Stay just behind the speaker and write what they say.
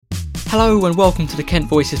Hello and welcome to the Kent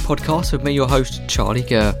Voices podcast with me, your host, Charlie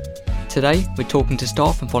Gurr. Today, we're talking to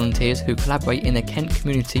staff and volunteers who collaborate in the Kent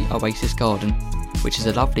Community Oasis Garden, which is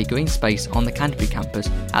a lovely green space on the Canterbury campus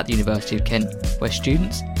at the University of Kent, where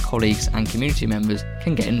students, colleagues and community members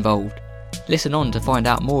can get involved. Listen on to find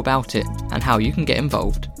out more about it and how you can get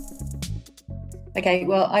involved. Okay,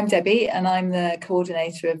 well, I'm Debbie and I'm the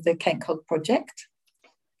coordinator of the Kent Cog project.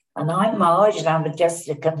 And I'm Marge and I'm just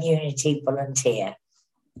a community volunteer.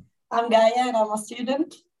 I'm Gaia and I'm a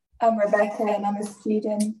student. I'm Rebecca and I'm a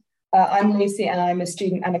student. I'm Lucy and I'm a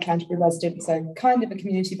student and a Canterbury resident, so kind of a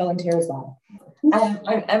community volunteer as well. I'm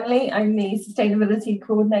Emily, I'm the sustainability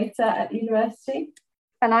coordinator at the university.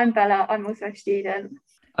 And I'm Bella, I'm also a student.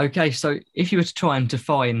 Okay, so if you were to try and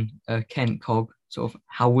define Kent Cog, sort of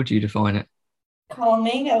how would you define it?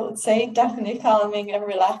 Calming, I would say, definitely calming and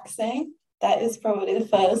relaxing. That is probably the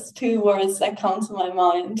first two words that come to my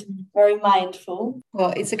mind. Very mindful.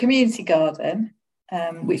 Well, it's a community garden,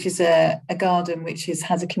 which is a garden which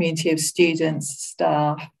has a community of students,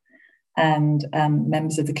 staff and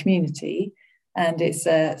members of the community. And it's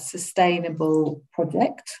a sustainable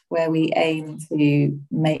project where we aim to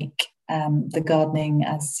make the gardening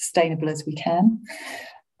as sustainable as we can.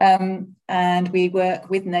 And we work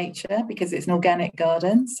with nature because it's an organic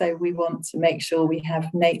garden. So we want to make sure we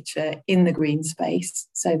have nature in the green space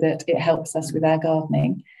so that it helps us with our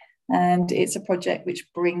gardening. And it's a project which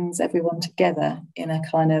brings everyone together in a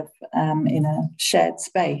kind of in a shared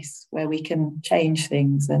space where we can change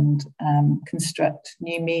things and construct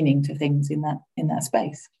new meaning to things in that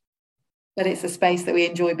space. But it's a space that we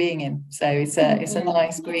enjoy being in. So it's a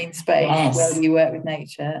nice green space where we work with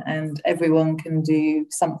nature and everyone can do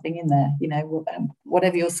something in there. You know,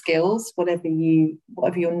 whatever your skills, whatever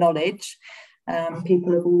your knowledge,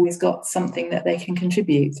 people have always got something that they can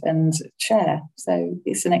contribute and share. So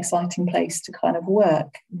it's an exciting place to kind of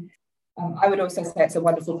work. I would also say it's a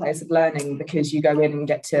wonderful place of learning because you go in and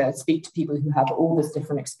get to speak to people who have all this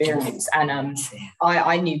different experience. And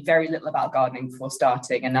I knew very little about gardening before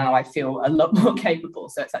starting, and now I feel a lot more capable.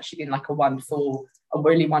 So it's actually been like a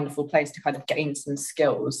really wonderful place to kind of gain some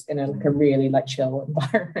skills in a really chill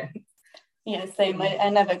environment. Yeah, same. I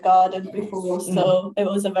never gardened before, so it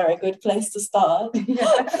was a very good place to start.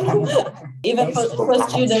 Even for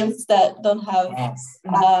students that don't have,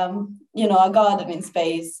 a gardening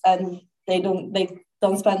space and they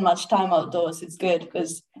don't spend much time outdoors, it's good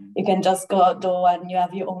because you can just go outdoor and you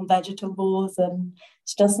have your own vegetables and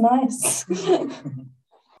it's just nice.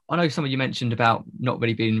 I know some of you mentioned about not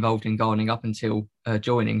really being involved in gardening up until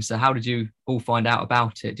joining. So how did you all find out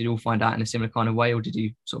about it? Did you all find out in a similar kind of way or did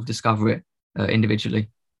you sort of discover it individually?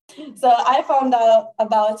 So I found out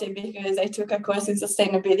about it because I took a course in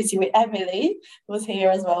sustainability with Emily, who was here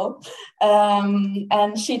as well.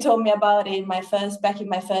 And she told me about it back in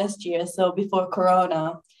my first year, so before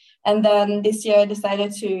Corona. And then this year I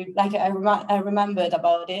decided to, I remembered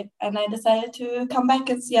about it and I decided to come back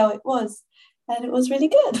and see how it was. And it was really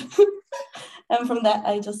good. And from that,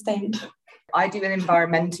 I just stayed. I do an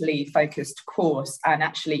environmentally focused course, and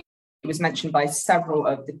actually it was mentioned by several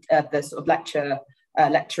of the sort of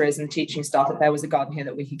lecturers and teaching staff that there was a garden here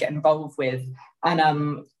that we could get involved with. And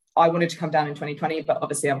I wanted to come down in 2020, but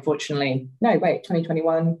obviously, unfortunately,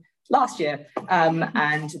 2021, last year,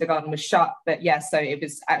 and the garden was shut. But yeah, so it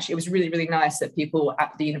was really, really nice that people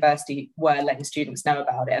at the university were letting students know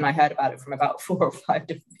about it. And I heard about it from about 4 or 5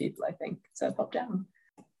 different people, I think. So I popped down.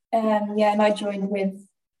 And I joined with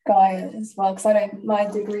Gaia as well because my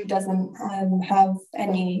degree doesn't have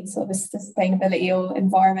any sort of sustainability or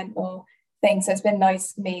environmental thing, so it's been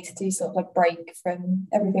nice for me to do sort of a break from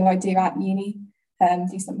everything I do at uni,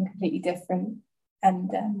 do something completely different and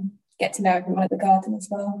get to know everyone at the garden as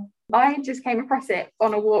well. I just came across it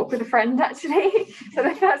on a walk with a friend actually. So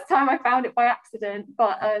the first time I found it by accident,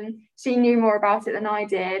 but she knew more about it than I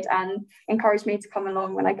did and encouraged me to come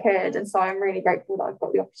along when I could. And so I'm really grateful that I've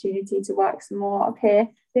got the opportunity to work some more up here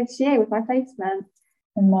this year with my placement.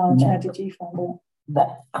 And Marge, how did you find it?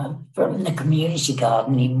 But from the community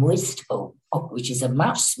garden in Whitstable, which is a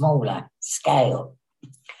much smaller scale,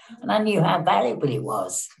 and I knew how valuable it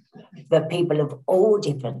was for people of all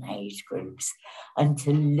different age groups, and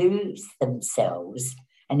to lose themselves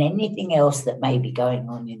and anything else that may be going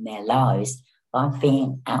on in their lives by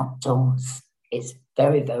being outdoors. It's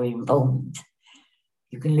very, very important.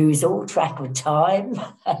 You can lose all track of time.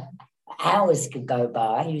 Hours could go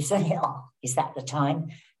by. You say, is that the time?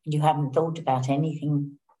 And you haven't thought about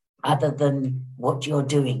anything other than what you're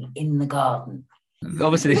doing in the garden.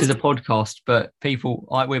 Obviously, this is a podcast, but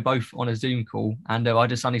we're both on a Zoom call, and I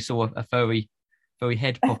just suddenly saw a furry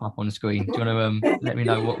head pop up on the screen. Do you want to let me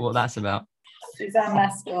know what that's about? She's our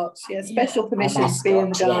mascot. She has special permission to be in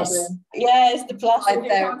the garden. Yes, it's the plus. Pet If you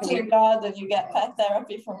come to the garden, you get pet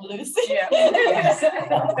therapy from Lucy.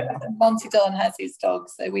 Monty Don has his dog,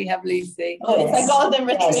 so we have Lucy. Oh, it's a golden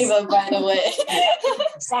retriever, by the way.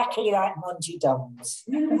 Exactly like Monty Don's.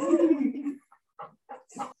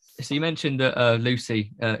 So you mentioned that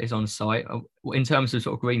Lucy is on site. In terms of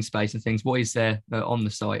sort of green space and things, what is there on the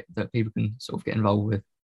site that people can sort of get involved with?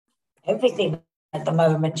 Everything at the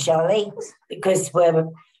moment, Charlie, because we're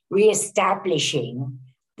re-establishing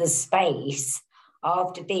the space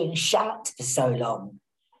after being shut for so long.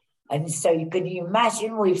 And so can you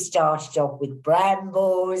imagine, we've started off with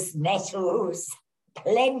brambles, nettles,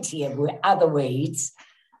 plenty of other weeds,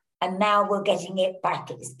 and now we're getting it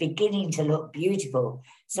back. It's beginning to look beautiful.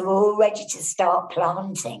 So we're all ready to start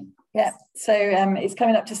planting. Yeah, so it's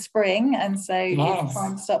coming up to spring, and so it's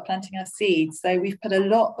time to start planting our seeds. So we've put a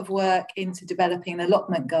lot of work into developing an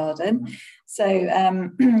allotment garden. So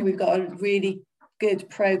we've got a really good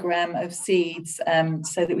program of seeds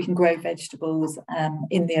so that we can grow vegetables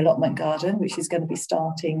in the allotment garden, which is going to be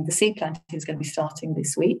starting, the seed planting is going to be starting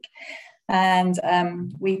this week. And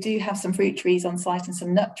we do have some fruit trees on site and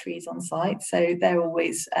some nut trees on site, so they're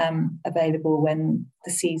always available when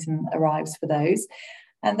the season arrives for those.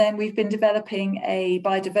 And then we've been developing a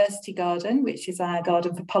biodiversity garden, which is our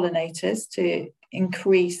garden for pollinators, to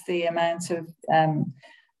increase the amount of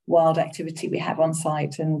wild activity we have on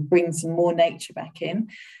site and bring some more nature back in.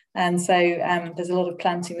 And so there's a lot of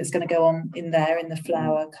planting that's going to go on in there in the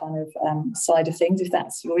flower kind of side of things, if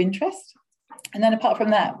that's your interest. And then apart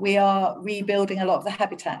from that, we are rebuilding a lot of the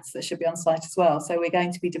habitats that should be on site as well. So we're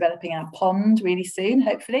going to be developing our pond really soon,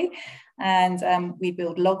 hopefully. And we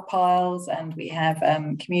build log piles, and we have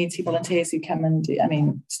community volunteers who come and do,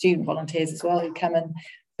 student volunteers as well, who come and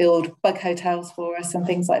build bug hotels for us and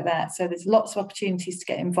things like that. So there's lots of opportunities to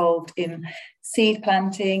get involved in seed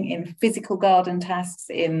planting, in physical garden tasks,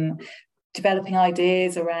 in developing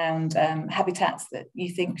ideas around habitats that you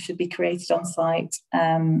think should be created on site,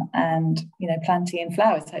 and planting in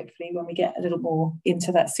flowers hopefully when we get a little more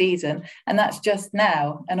into that season. And that's just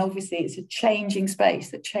now, and obviously it's a changing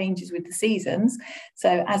space that changes with the seasons.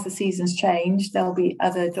 So as the seasons change, there'll be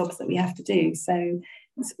other jobs that we have to do. So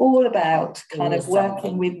it's all about kind of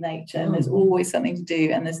working with nature, and there's always something to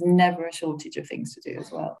do, and there's never a shortage of things to do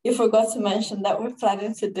as well. You forgot to mention that we're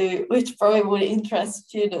planning to do, which probably would interest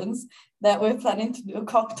students, that we're planning to do a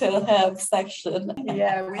cocktail herb section.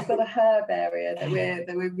 Yeah, we've got a herb area that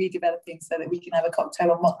we're redeveloping so that we can have a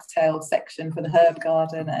cocktail or mocktail section for the herb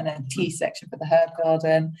garden, and a tea section for the herb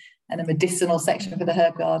garden, and a medicinal section for the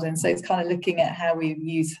herb garden. So it's kind of looking at how we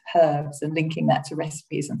use herbs and linking that to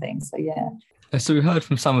recipes and things. So yeah. So we heard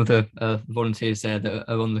from some of the volunteers there that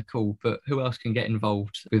are on the call, but who else can get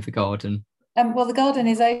involved with the garden? Well, the garden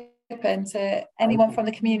is open to anyone from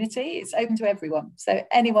the community. It's open to everyone. So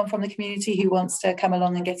anyone from the community who wants to come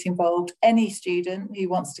along and get involved, any student who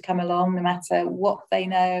wants to come along, no matter what they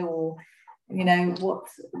know or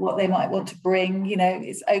what they might want to bring,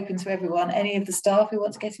 it's open to everyone. Any of the staff who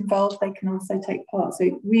want to get involved, they can also take part. So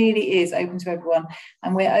it really is open to everyone.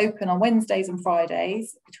 And we're open on Wednesdays and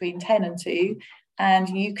Fridays between 10 and 2. And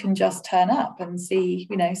you can just turn up and see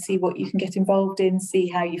what you can get involved in, see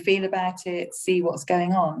how you feel about it, see what's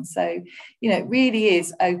going on. So, it really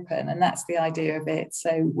is open, and that's the idea of it.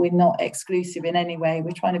 So we're not exclusive in any way.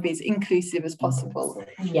 We're trying to be as inclusive as possible.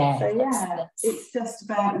 Yeah. So it's just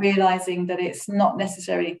about realising that it's not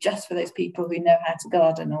necessarily just for those people who know how to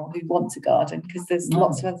garden or who want to garden, because there's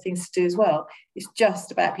lots of other things to do as well. It's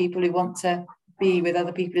just about people who want to be with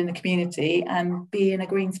other people in the community and be in a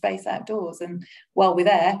green space outdoors. And while we're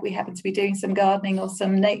there, we happen to be doing some gardening or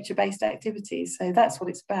some nature-based activities. So that's what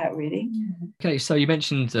it's about, really. Okay, so you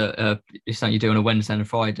mentioned it's something you do on a Wednesday and a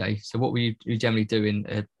Friday. So what will you generally do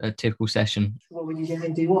in a typical session? What would you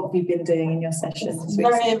generally do? What have you been doing in your sessions?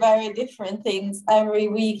 Very, very different things. Every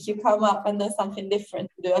week you come up and there's something different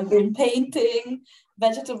to do. I've been painting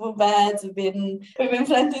vegetable beds. We've been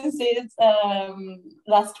planting seeds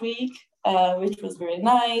last week. Which was very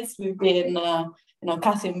nice. We've been,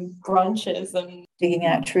 cutting branches and digging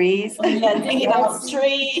out trees. Digging out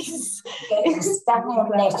trees. Stuck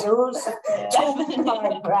on nettles.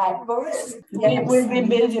 We've been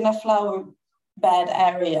building a flower bed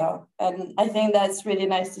area, and I think that's really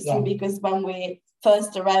nice to see because when we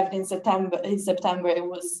first arrived in September, it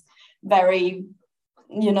was very,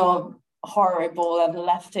 horrible and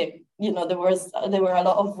left it. There were a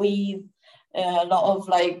lot of weeds. A lot of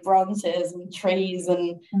branches and trees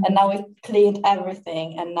and now we cleaned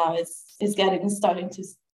everything, and now it's starting to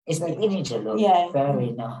It's beginning to look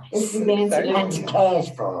very nice. It's beginning to look and cared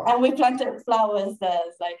for. And we planted flowers there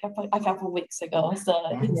like a couple of weeks ago, so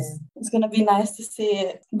it's going to be nice to see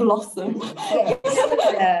it blossom.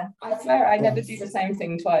 Yeah. I swear I never do the same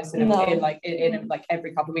thing twice in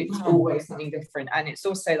every couple of weeks. It's always something different, and it's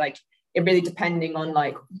also like it really depending on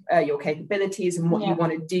like your capabilities and what you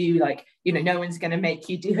want to do. Like, you know, no one's going to make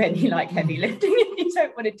you do any like heavy lifting if you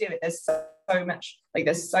don't want to do it. There's so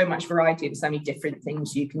much variety and so many different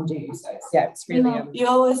things you can do. So it's really you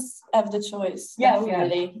always have the choice.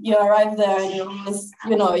 Really, you arrive there and you always,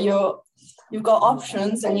 you've got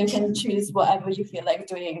options and you can choose whatever you feel like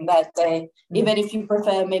doing that day. Even if you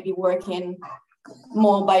prefer maybe working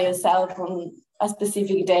more by yourself on a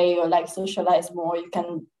specific day or like socialize more, you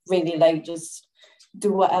can really like just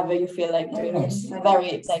do whatever you feel like doing. It's a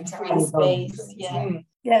very like free space.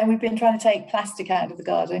 Yeah, and we've been trying to take plastic out of the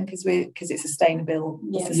garden because it's sustainable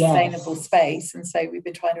space, and so we've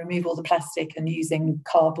been trying to remove all the plastic and using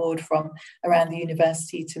cardboard from around the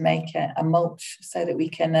university to make a mulch so that we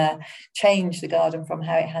can change the garden from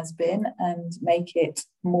how it has been and make it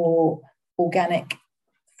more organic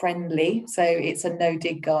friendly. So it's a no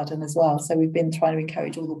dig garden as well, so we've been trying to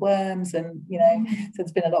encourage all the worms, and so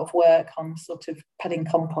there's been a lot of work on sort of putting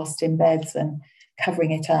compost in beds and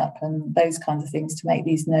covering it up and those kinds of things to make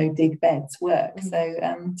these no dig beds work.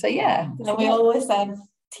 And we always have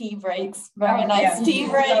tea breaks, very nice tea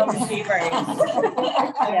breaks.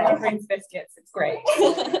 Everyone brings biscuits, it's great.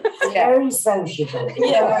 Very sociable.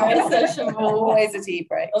 Very sociable. Always a tea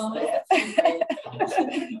break.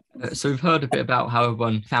 So we've heard a bit about how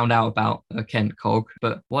everyone found out about Kent Cog,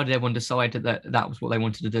 but why did everyone decide that was what they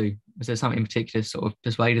wanted to do? Was there something in particular sort of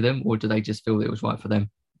persuaded them, or did they just feel that it was right for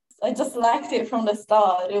them? I just liked it from the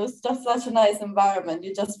start. It was just such a nice environment.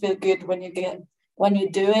 You just feel good when you do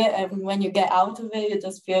it, and when you get out of it, you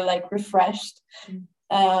just feel like refreshed.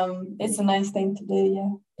 It's a nice thing to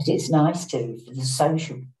do, But it's nice too for the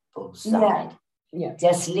social side.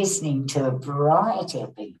 Just listening to a variety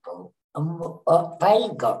of people and what they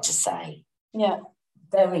got to say.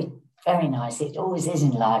 Very, very nice. It always is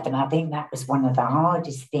in life, and I think that was one of the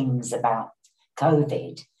hardest things about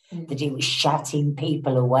COVID. That it was shutting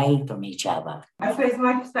people away from each other. I suppose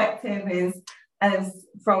my perspective is, as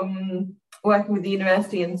from working with the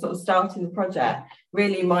university and sort of starting the project,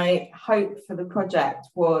 really my hope for the project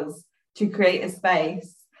was to create a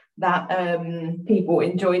space that people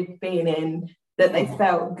enjoyed being in, that they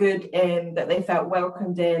felt good in, that they felt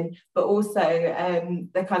welcomed in, but also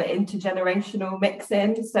the kind of intergenerational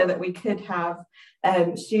mixing, so that we could have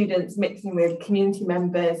students mixing with community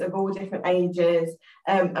members of all different ages.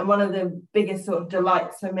 And one of the biggest sort of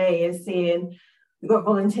delights for me is seeing we've got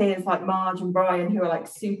volunteers like Marge and Brian who are like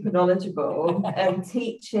super knowledgeable and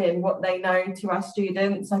teaching what they know to our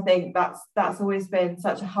students. I think that's always been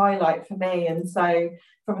such a highlight for me. And so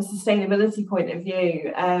from a sustainability point of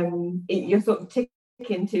view, you're sort of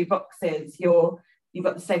ticking two boxes. You've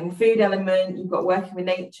got the sustainable food element, you've got working with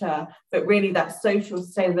nature, but really that social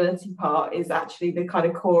sustainability part is actually the kind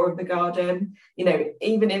of core of the garden. You know,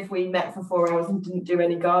 even if we met for 4 hours and didn't do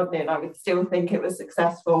any gardening, I would still think it was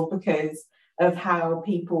successful because of how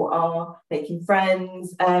people are making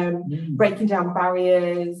friends, breaking down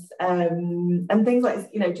barriers, and things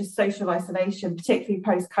like, just social isolation, particularly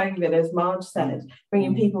post-COVID, as Marge said,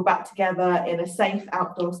 bringing people back together in a safe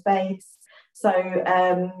outdoor space. So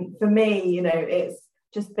for me, it's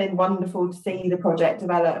just been wonderful to see the project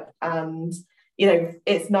develop, and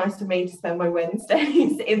it's nice for me to spend my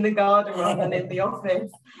Wednesdays in the garden rather than in the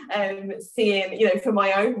office, seeing, for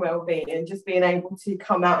my own well-being, and just being able to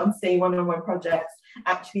come out and see one of my projects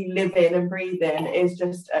actually living and breathing is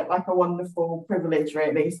just like a wonderful privilege,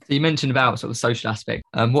 really. So you mentioned about sort of the social aspect.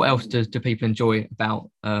 What else do people enjoy about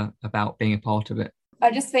being a part of it? I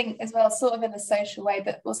just think as well, sort of in a social way,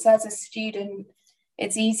 but also as a student,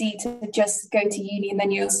 it's easy to just go to uni and then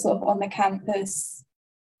you're sort of on the campus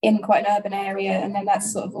in quite an urban area, and then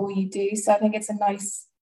that's sort of all you do. So I think it's a nice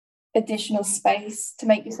additional space to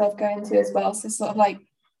make yourself go into as well. So sort of like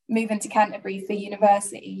moving to Canterbury for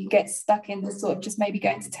university, you get stuck into sort of just maybe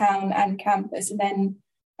going to town and campus, and then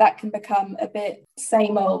that can become a bit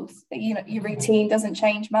same old. Your routine doesn't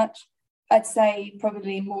change much. I'd say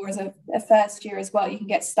probably more as a first year as well, you can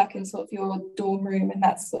get stuck in sort of your dorm room and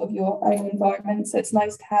that's sort of your own environment. So it's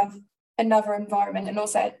nice to have another environment, and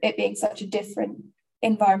also it being such a different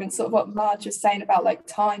environment, sort of what Marge was saying about like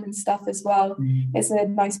time and stuff as well. It's a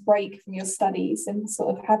nice break from your studies and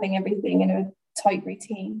sort of having everything in a tight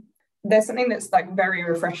routine. There's something that's like very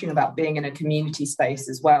refreshing about being in a community space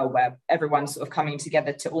as well, where everyone's sort of coming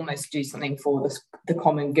together to almost do something for the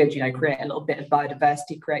common good, you know, create a little bit of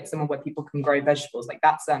biodiversity, create somewhere where people can grow vegetables. Like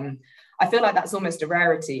that's I feel like that's almost a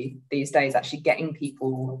rarity these days, actually getting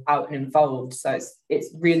people out and involved. So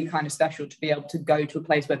it's really kind of special to be able to go to a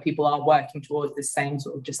place where people are working towards the same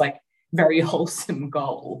sort of just like very wholesome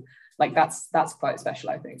goal. Like that's quite special,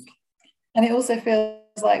 I think. And it also feels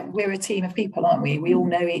like we're a team of people, aren't we? We all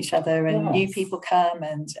know each other, and new people come,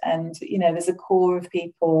 and you know, there's a core of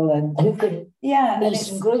people, and who can meet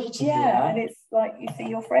and greet. And it's like you see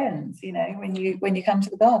your friends, you know, when you come to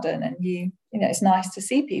the garden, and you know, it's nice to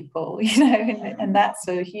see people, you know, and that's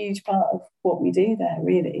a huge part of what we do there,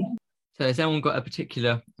 really. So has anyone got a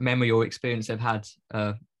particular memory or experience they've had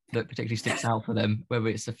that particularly sticks out for them, whether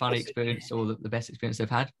it's a funny experience or the best experience they've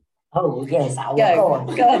had? Oh, yes. Go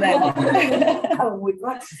on then. Oh, we've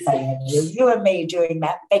got to say, you and me doing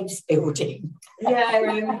that fence building. Yeah,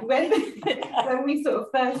 when we sort of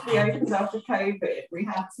first reopened after COVID, we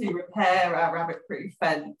had to repair our rabbit-proof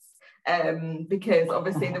fence because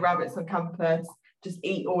obviously the rabbits on campus just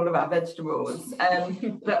eat all of our vegetables.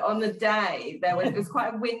 But on the day, it was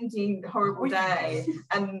quite a windy, horrible day.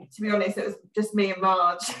 And to be honest, it was just me and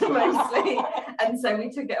Marge mostly. And so we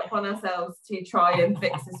took it upon ourselves to try and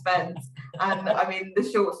fix this fence. And I mean, the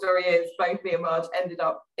short story is both me and Marge ended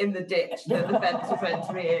up in the ditch that the fence was meant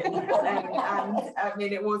to be in. And I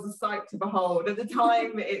mean, it was a sight to behold. At the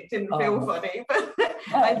time, it didn't feel funny. But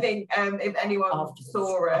I think if anyone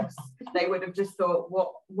saw us, they would have just thought,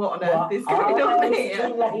 what on earth is going on here?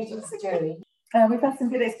 We've had some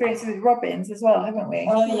good experiences with robins as well, haven't we?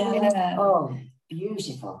 Oh, yeah. Oh,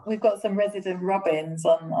 beautiful. We've got some resident robins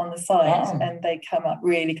on the site, and they come up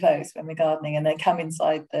really close when we're gardening, and they come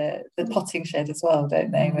inside the potting shed as well,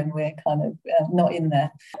 don't they, when we're kind of not in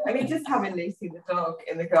there. I mean, just having Lucy the dog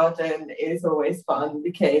in the garden is always fun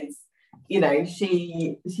because, you know,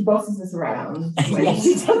 she bosses us around when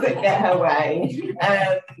she doesn't get her way.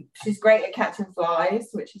 She's great at catching flies,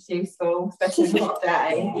 which is useful, especially on a hot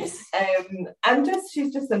day. And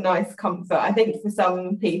she's just a nice comfort. I think for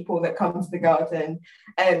some people that come to the garden,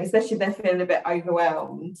 especially if they're feeling a bit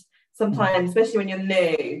overwhelmed, sometimes, especially when you're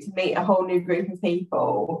new, to meet a whole new group of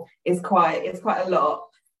people is quite a lot.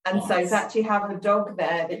 And so to actually have a dog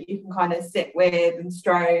there that you can kind of sit with and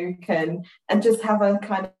stroke and just have a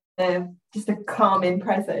kind of just a calming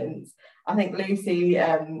presence. I think Lucy,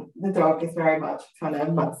 the dog, is very much kind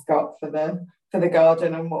of mascot for the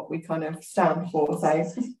garden and what we kind of stand for. So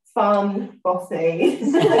fun, bossy,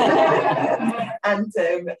 and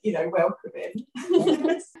you know, welcoming.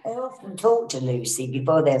 I often talk to Lucy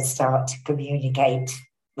before they start to communicate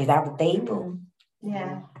with other people.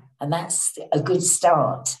 Yeah, and that's a good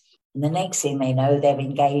start. And the next thing they know, they're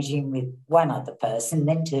engaging with one other person,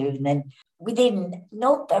 then two, and then within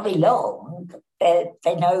not very long,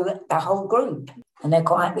 they know the whole group and they're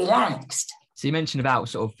quite relaxed. So you mentioned about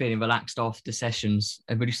sort of feeling relaxed after sessions,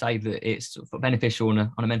 and would you say that it's sort of beneficial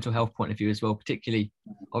on a mental health point of view as well, particularly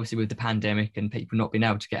obviously with the pandemic and people not being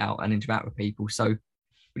able to get out and interact with people? So would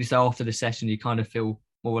you say after the session you kind of feel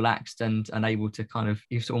more relaxed and able to kind of,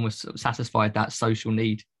 you've almost sort of satisfied that social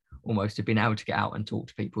need almost of being able to get out and talk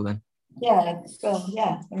to people then? Yeah, well,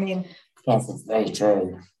 yeah, I mean, yes, it's very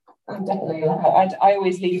true. Definitely. I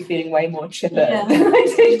always leave feeling way more chipper than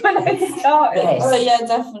I did when I started. Yes. Oh yeah,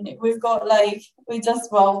 definitely. We've got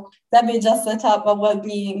Debbie just set up a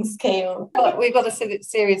well-being scale. We've got a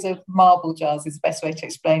series of marble jars, is the best way to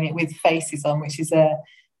explain it, with faces on, which is a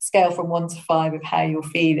scale from 1 to 5 of how you're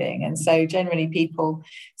feeling. And so generally people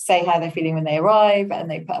say how they're feeling when they arrive, and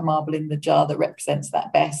they put a marble in the jar that represents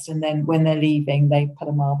that best, and then when they're leaving they put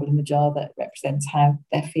a marble in the jar that represents how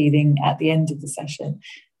they're feeling at the end of the session.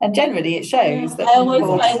 And generally it shows that I always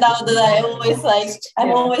find out that I'm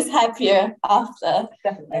always happier after.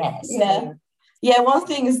 Yes. Yeah, one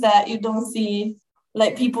thing is that you don't see,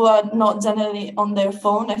 like, people are not generally on their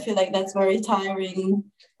phone. I feel like that's very tiring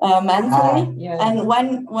mentally. And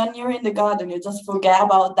when you're in the garden, you just forget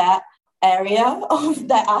about that area of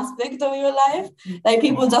that aspect of your life. Like,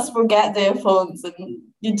 people just forget their phones, and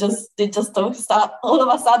they just don't start, all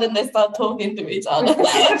of a sudden they start talking to each other.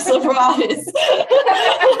 Surprise.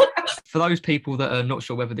 For those people that are not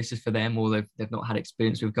sure whether this is for them, or they've not had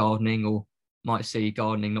experience with gardening, or might see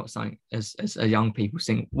gardening not something as a young people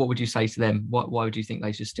think, what would you say to them? Why would you think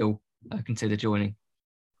they should still consider joining?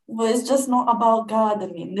 Well, it's just not about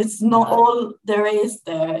gardening. It's not all there is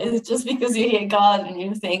there. It's just because you hear garden,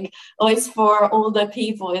 you think, oh, it's for older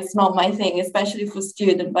people. It's not my thing, especially for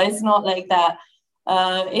students. But it's not like that.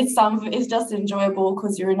 It's just enjoyable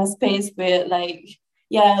because you're in a space where, like,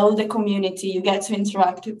 all the community. You get to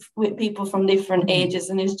interact with people from different ages,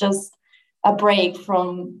 and it's just a break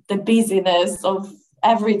from the busyness of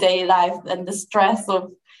everyday life and the stress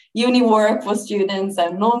of uni work for students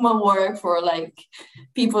and normal work for like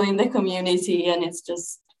people in the community, and it's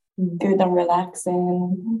just good and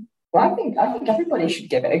relaxing. Well, I think everybody should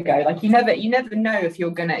give it a go. Like you never know if you're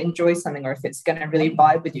going to enjoy something or if it's going to really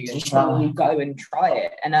vibe with you until you go and try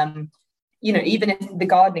it. And even if the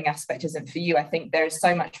gardening aspect isn't for you, I think there is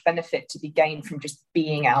so much benefit to be gained from just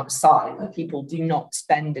being outside. Like, people do not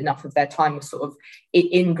spend enough of their time sort of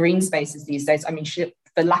in green spaces these days. I mean,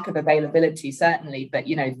 for lack of availability, certainly, but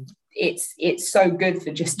it's so good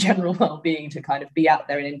for just general well-being to kind of be out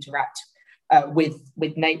there and interact with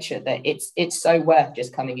nature, that it's so worth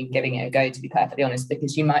just coming and giving it a go, to be perfectly honest,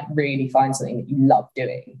 because you might really find something that you love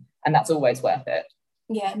doing, and that's always worth it.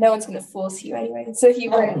 Yeah, no one's going to force you anyway. So if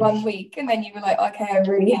you went 1 week and then you were like, okay, I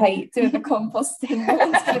really hate doing the composting, no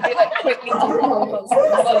one's going to be like, quickly do the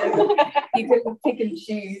composting. You can pick and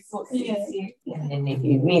choose what suits you. And then if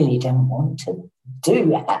you really don't want to do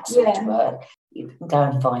that sort of work, you can go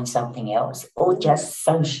and find something else or just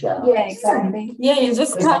socialise. Yeah, exactly. Yeah, you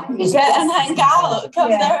just come get and hang out. Come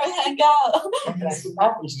there and hang out. It's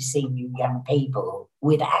lovely to see you young people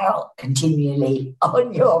without continually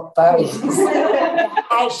on your phones,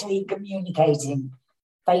 actually communicating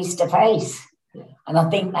face to face. And I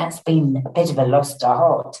think that's been a bit of a lost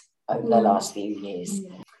art over the last few years.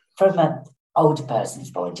 From an older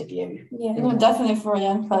person's point of view. Yeah, definitely for a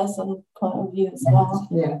young person point of view as well.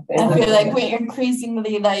 Yeah, I feel like we're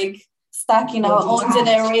increasingly like stuck in our own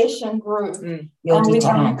generation group. You're and detached. We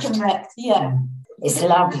don't connect. Yeah. It's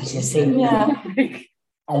lovely to see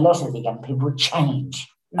a lot of the young people change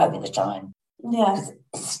over the time. Yeah.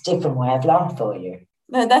 It's a different way of life for you.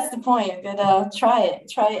 No, that's the point. You gotta try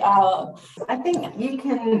it out. I think you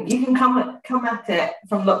can come at it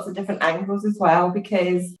from lots of different angles as well,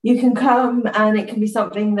 because you can come and it can be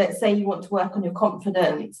something that, say you want to work on your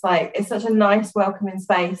confidence. Like, it's such a nice welcoming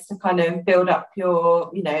space to kind of build up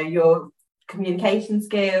your communication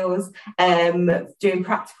skills. Doing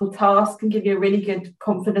practical tasks can give you a really good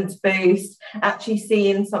confidence boost. Actually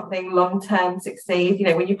seeing something long term succeed,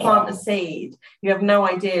 when you plant a seed, you have no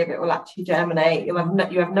idea if it will actually germinate. You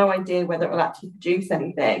have no idea whether it will actually produce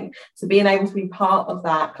anything. So being able to be part of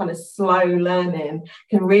that kind of slow learning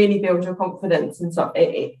can really build your confidence in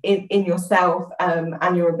yourself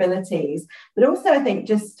and your abilities. But also, I think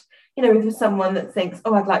just if you're someone that thinks,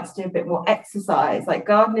 I'd like to do a bit more exercise, like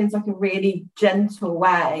gardening is like a really gentle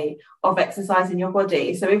way of exercising your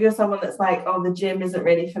body. So if you're someone that's like, the gym isn't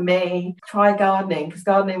really for me, try gardening, because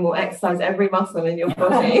gardening will exercise every muscle in your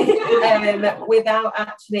body without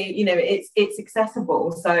actually, it's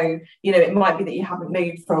accessible. So, it might be that you haven't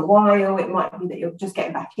moved for a while. It might be that you're just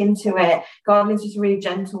getting back into it. Gardening is just a really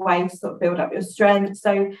gentle way to sort of build up your strength.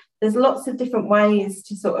 So there's lots of different ways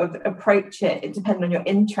to sort of approach it, depending on your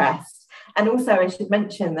interest. And also, I should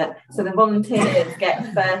mention that the volunteers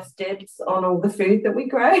get first dibs on all the food that we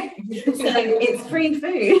grow. So it's free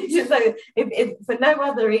food. So if for no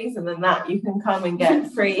other reason than that, you can come and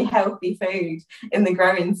get free healthy food in the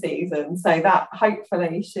growing season. So that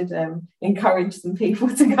hopefully should encourage some people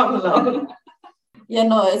to come along. Yeah,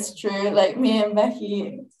 no, it's true. Like, me and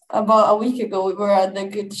Becky, about a week ago, we were at the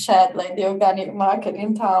Good Shed, like the organic market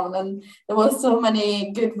in town, and there was so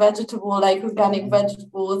many good organic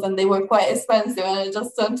vegetables, and they were quite expensive. And I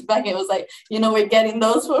just turned to Becky and was like, we're getting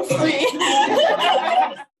those for free.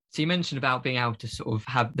 So you mentioned about being able to sort of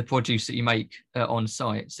have the produce that you make on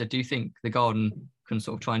site. So do you think the garden can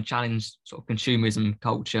sort of try and challenge sort of consumerism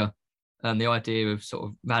culture and the idea of sort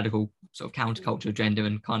of radical sort of counterculture agenda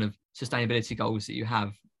and kind of sustainability goals that you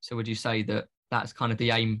have? So would you say that that's kind of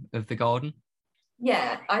the aim of the garden?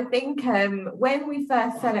 Yeah, I think when we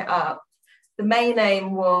first set it up, the main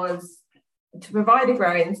aim was to provide a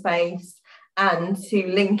growing space and to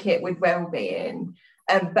link it with well-being.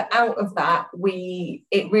 But out of that,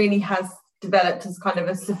 it really has developed as kind of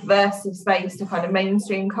a subversive space to kind of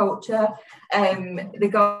mainstream culture. The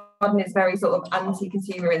garden is very sort of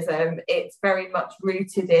anti-consumerism. It's very much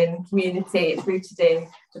rooted in community. It's rooted in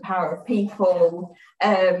the power of people,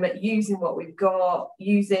 using what we've got,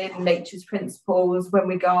 using nature's principles when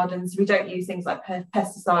we garden. So we don't use things like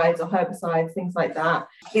pesticides or herbicides, things like that.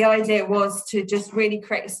 The idea was to just really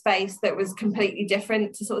create a space that was completely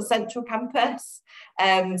different to sort of central campus,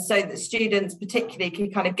 so that students particularly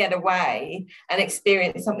could kind of get away and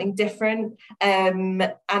experience something different.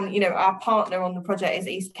 And our partner on the project is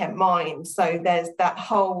East Kent Mind, so there's that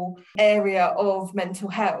whole area of mental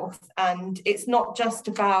health, and it's not just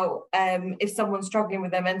about if someone's struggling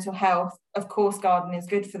with their mental health, of course gardening is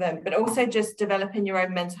good for them, but also just developing your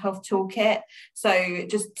own mental health toolkit. So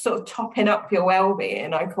just sort of topping up your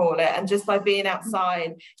well-being, I call it, and just by being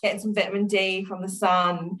outside, getting some vitamin D from the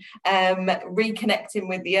sun, reconnecting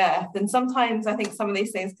with the earth. And sometimes I think some of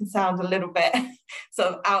these things can sound a little bit sort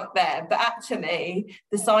of out there, but actually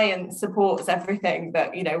the science supports everything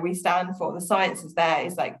that, you know, we stand for. The science is there.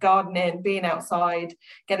 It's like gardening, being outside,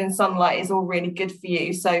 getting sunlight is all really good for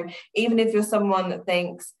you. So even if you're someone that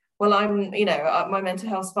thinks, well, I'm, you know, my mental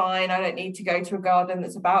health's fine, I don't need to go to a garden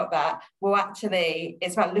that's about that. Well, actually,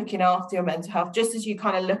 it's about looking after your mental health, just as you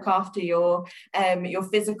kind of look after your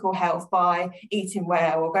physical health by eating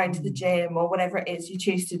well or going to the gym or whatever it is you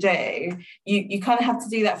choose to do. You kind of have to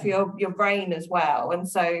do that for your brain as well. And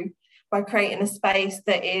so by creating a space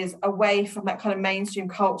that is away from that kind of mainstream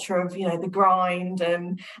culture of, you know, the grind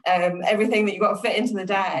and everything that you've got to fit into the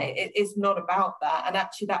day, it's not about that. And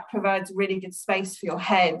actually that provides a really good space for your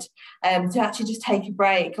head to actually just take a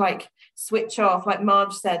break, like switch off. Like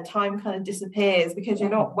Marge said, time kind of disappears because you're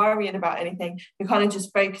not worrying about anything. You're kind of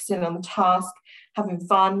just focusing on the task, having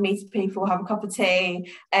fun, meeting people, have a cup of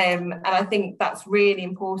tea. And I think that's really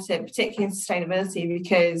important, particularly in sustainability,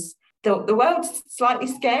 because the world's slightly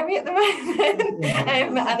scary at the moment.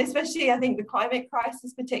 And especially I think the climate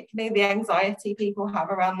crisis, particularly the anxiety people have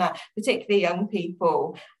around that, particularly young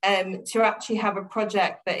people, to actually have a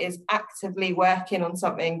project that is actively working on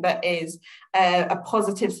something that is a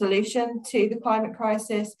positive solution to the climate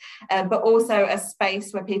crisis, but also a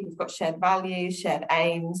space where people have got shared values, shared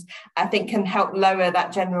aims, I think can help lower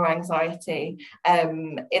that general anxiety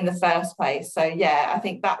in the first place. So yeah, I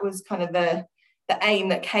think that was kind of the aim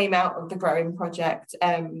that came out of the Growing project,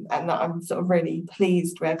 and that I'm sort of really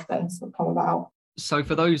pleased with and sort of come about. So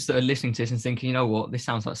for those that are listening to this and thinking, you know what, this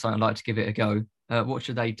sounds like something I'd like to give it a go, what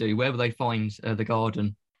should they do? Where will they find the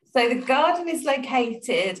garden? So the garden is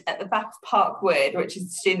located at the back of Parkwood, which is a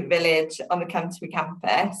student village on the Canterbury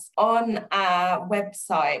campus. On our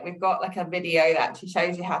website, we've got like a video that actually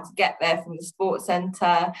shows you how to get there from the sports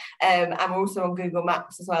centre, and we're also on Google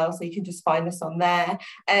Maps as well, so you can just find us on there.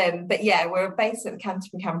 But yeah, we're based at the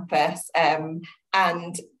Canterbury campus,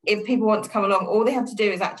 and if people want to come along, all they have to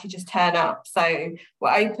do is actually just turn up. So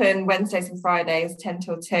we're open Wednesdays and Fridays 10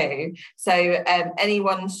 till 2. So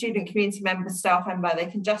anyone, student, community member, staff member, they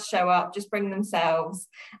can just show up, just bring themselves,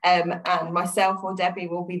 and myself or Debbie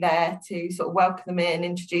will be there to sort of welcome them in,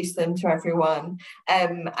 introduce them to everyone,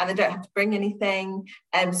 and they don't have to bring anything.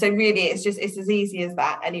 So really it's as easy as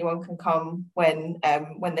that. Anyone can come when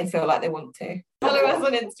they feel like they want to. Follow us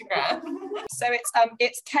on Instagram. So it's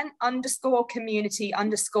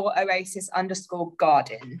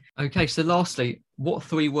Kent_community_Oasis_garden. Okay, so lastly, what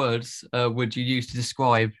 3 words would you use to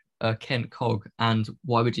describe Kent Cog, and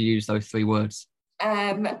why would you use those 3 words?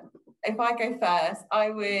 If I go first, I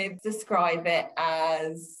would describe it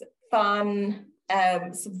as fun,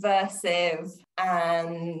 subversive,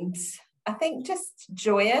 and I think just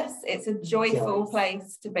joyous. It's a joyful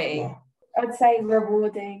place to be. I'd say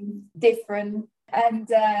rewarding, different, and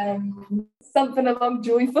something along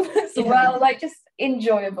joyful as well, like just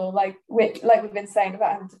enjoyable, like we've been saying,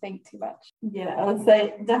 about having to think too much. Yeah, I would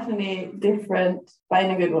say definitely different, but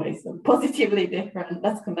in a good way. So positively different.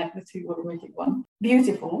 Let's connect the two or make it one.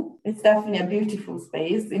 Beautiful. It's definitely a beautiful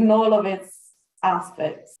space in all of its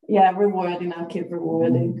aspects. Yeah, rewarding. I'll keep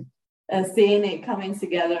rewarding. Seeing it coming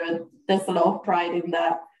together, and there's a lot of pride in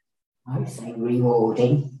that. I would say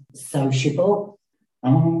rewarding, sociable,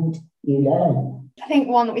 and you learn. I think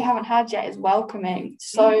one that we haven't had yet is welcoming.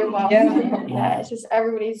 So welcoming. Yeah, it's just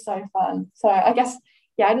everybody's so fun. So I guess,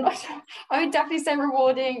 yeah, I would definitely say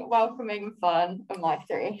rewarding, welcoming, fun are my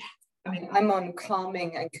 3. I mean, I'm on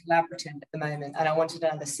calming and collaborative at the moment, and I wanted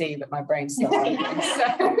another C, but my brain stopped.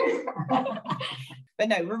 But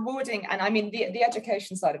no, rewarding, and I mean the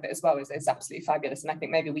education side of it as well is absolutely fabulous. And I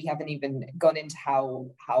think maybe we haven't even gone into how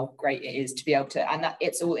great it is to be able to, and that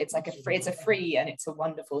it's a free and it's a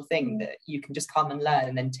wonderful thing that you can just come and learn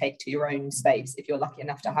and then take to your own space if you're lucky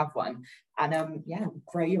enough to have one. And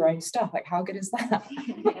grow your own stuff. Like, how good is that?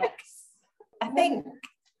 I think,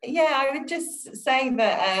 yeah, I would just say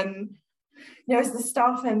that as the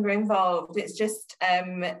staff member involved, it's just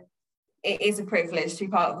it is a privilege to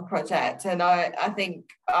be part of the project, and I think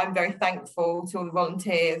I'm very thankful to all the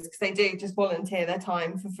volunteers, because they do just volunteer their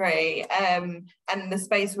time for free, and the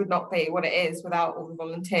space would not be what it is without all the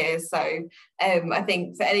volunteers. So I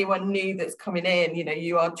think for anyone new that's coming in,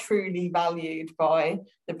 you are truly valued by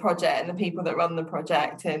the project and the people that run the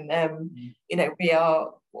project, and we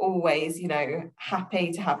are always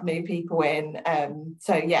happy to have new people in,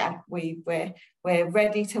 so yeah, we're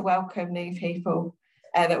ready to welcome new people.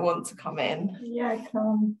 that want to come in. Yeah,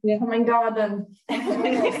 come and garden. Come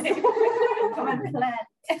and plant.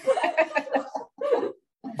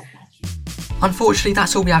 Unfortunately,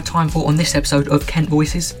 that's all we have time for on this episode of Kent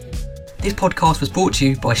Voices. This podcast was brought to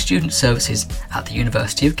you by Student Services at the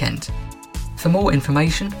University of Kent. For more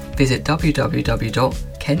information, visit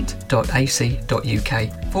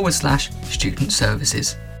www.kent.ac.uk/student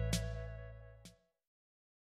services.